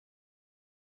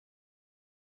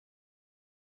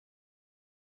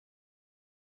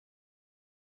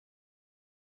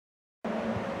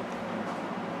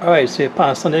Alright, so your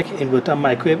Panasonic inverter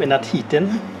microwave is not heating,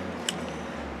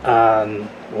 and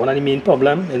one of the main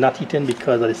problem is not heating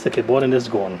because of the circuit board and it's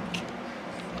gone.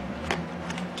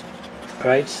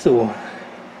 Alright, so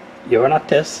you run a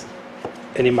test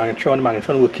in the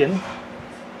magnetron working,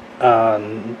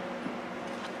 and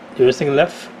the only thing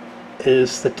left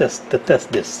is to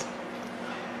test this.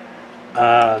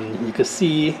 And you can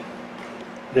see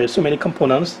there's so many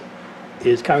components,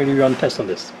 it can't really run tests on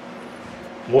this.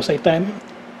 Most of the time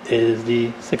is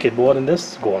the circuit board in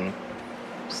this gone.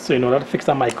 So in order to fix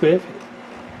the microwave,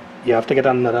 you have to get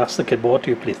another circuit board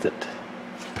to replace it.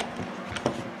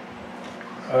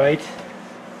 Alright,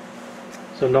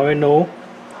 so now you know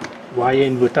why your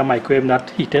inverter microwave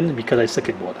not heating, because of the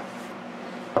circuit board.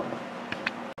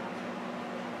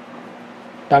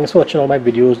 Thanks for watching all my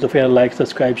videos. Don't forget to like,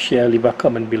 subscribe, share, leave a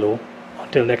comment below.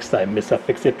 Until next time, Mr.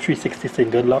 Fix It 360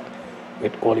 single lock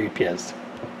with all repairs.